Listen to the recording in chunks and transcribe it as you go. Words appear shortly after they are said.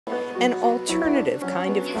An alternative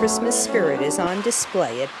kind of Christmas spirit is on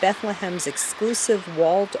display at Bethlehem's exclusive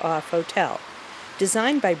walled-off hotel.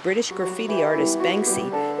 Designed by British graffiti artist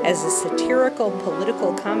Banksy as a satirical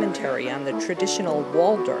political commentary on the traditional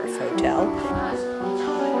Waldorf hotel,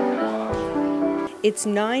 its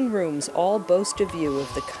 9 rooms all boast a view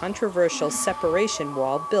of the controversial separation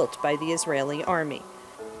wall built by the Israeli army.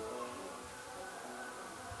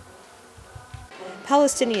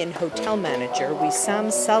 Palestinian hotel manager Wissam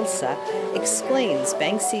Salsa explains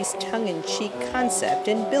Banksy's tongue-in-cheek concept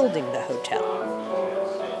in building the hotel.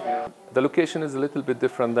 The location is a little bit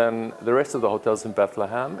different than the rest of the hotels in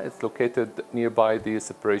Bethlehem. It's located nearby the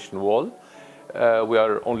separation wall. We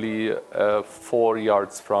are only 4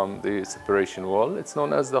 yards from the separation wall. It's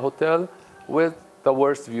known as the hotel with the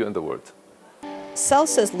worst view in the world.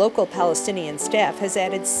 Salsa's local Palestinian staff has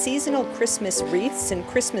added seasonal Christmas wreaths and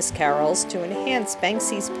Christmas carols to enhance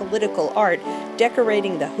Banksy's political art,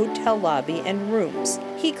 decorating the hotel lobby and rooms.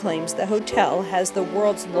 He claims the hotel has the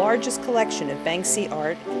world's largest collection of Banksy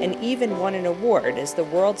art and even won an award as the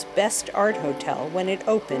world's best art hotel when it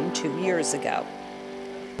opened 2 years ago.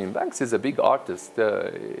 Banksy is a big artist.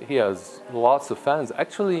 He has lots of fans.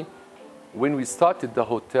 Actually, when we started the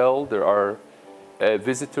hotel, there are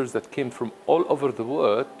visitors that came from all over the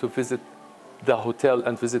world to visit the hotel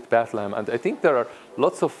and visit Bethlehem. And I think there are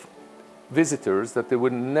lots of visitors that they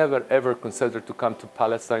would never ever consider to come to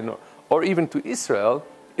Palestine or even to Israel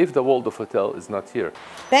if the Waldorf Hotel is not here.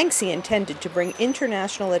 Banksy intended to bring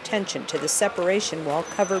international attention to the separation wall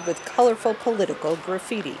covered with colorful political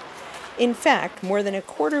graffiti. In fact, more than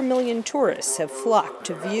 250,000 tourists have flocked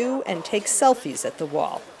to view and take selfies at the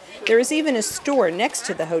wall. There is even a store next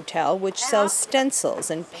to the hotel which sells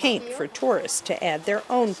stencils and paint for tourists to add their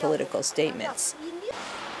own political statements.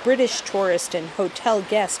 British tourist and hotel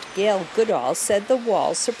guest Gail Goodall said the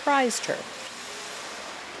wall surprised her.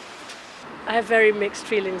 I have very mixed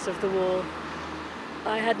feelings of the wall.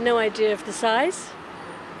 I had no idea of the size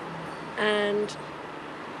and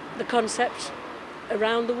the concept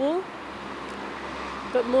around the wall,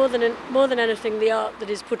 but more than anything, the art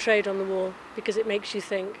that is portrayed on the wall, because it makes you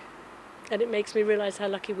think. And it makes me realize how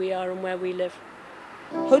lucky we are and where we live.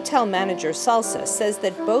 Hotel manager Salsa says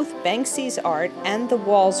that both Banksy's art and the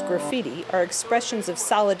wall's graffiti are expressions of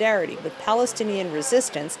solidarity with Palestinian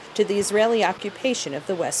resistance to the Israeli occupation of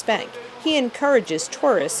the West Bank. He encourages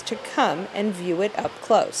tourists to come and view it up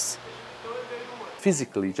close.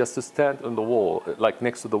 Physically, just to stand on the wall, like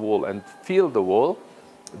next to the wall, and feel the wall,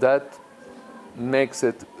 that makes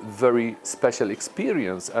it very special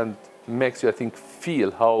experience and makes you, I think,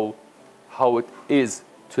 feel how it is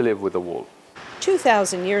to live with a wall.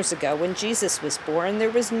 2,000 years ago, when Jesus was born, there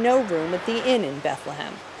was no room at the inn in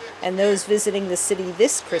Bethlehem. And those visiting the city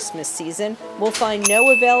this Christmas season will find no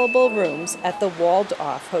available rooms at the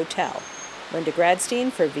walled-off hotel. Linda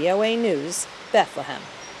Gradstein for VOA News, Bethlehem.